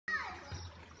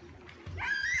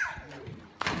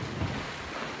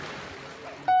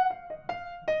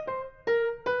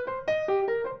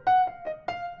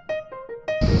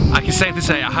I can safely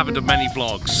say I haven't done many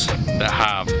vlogs that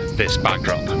have this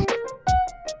backdrop.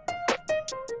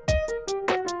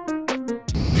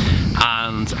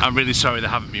 And I'm really sorry there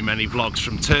haven't been many vlogs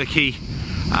from Turkey.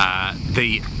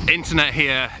 The internet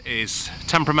here is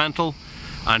temperamental,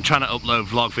 and trying to upload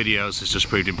vlog videos has just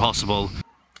proved impossible.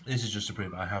 This is just to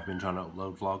prove I have been trying to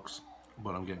upload vlogs,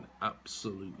 but I'm getting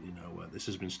absolutely nowhere. This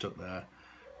has been stuck there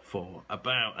for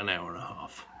about an hour and a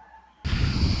half.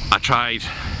 I tried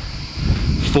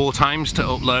 5 times to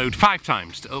upload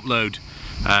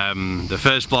the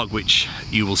first vlog, which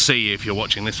you will see if you're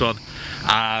watching this one,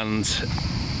 and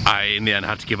I in the end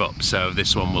had to give up, so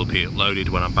this one will be uploaded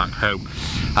when I'm back home.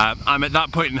 I'm at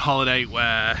that point in holiday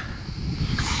where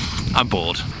I'm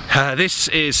bored. This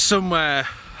is somewhere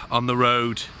on the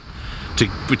road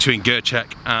between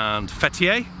Gerçek and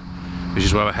Fethiye, which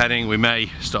is where we're heading. We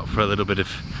may stop for a little bit of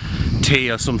tea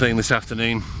or something this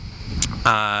afternoon.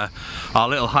 Our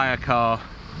little hire car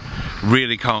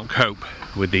really can't cope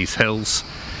with these hills,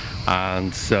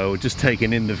 and so just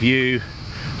taking in the view,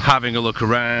 having a look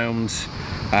around.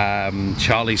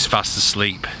 Charlie's fast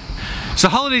asleep. So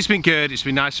the holiday's been good, it's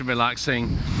been nice and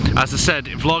relaxing. As I said,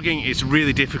 vlogging is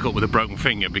really difficult with a broken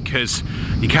finger because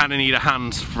you kind of need a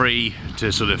hands-free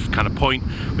to sort of kind of point,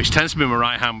 which tends to be my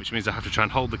right hand, which means I have to try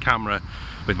and hold the camera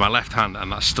with my left hand,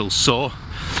 and that's still sore.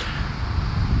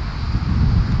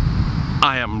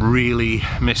 I am really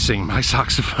missing my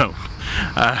saxophone.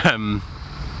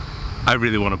 I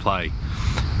really want to play.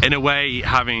 In a way,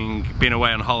 having been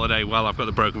away on holiday while I've got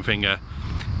the broken finger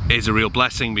is a real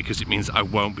blessing because it means I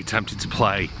won't be tempted to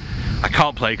play. I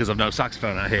can't play because I've no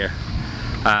saxophone out here.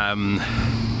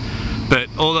 But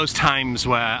all those times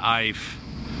where I've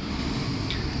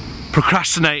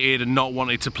procrastinated and not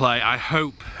wanted to play, I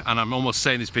hope, and I'm almost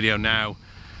saying this video now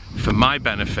for my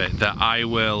benefit, that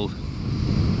I'll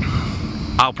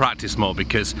practice more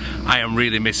because I am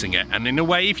really missing it. And in a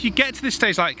way, if you get to this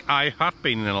stage like I have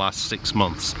been in the last 6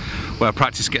 months, where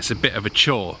practice gets a bit of a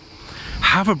chore,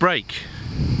 have a break.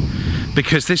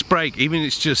 Because this break, even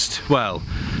it's just, well,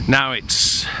 now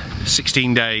it's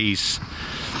 16 days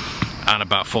and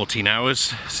about 14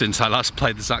 hours since I last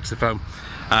played the saxophone.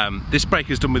 This break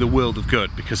has done me the world of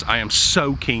good because I am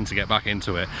so keen to get back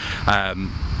into it.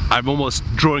 I'm almost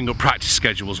drawing up practice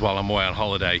schedules while I'm away on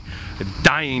holiday,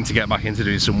 dying to get back into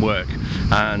doing some work.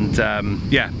 And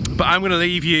yeah, but I'm going to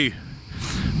leave you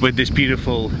with this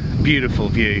beautiful, beautiful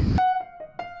view.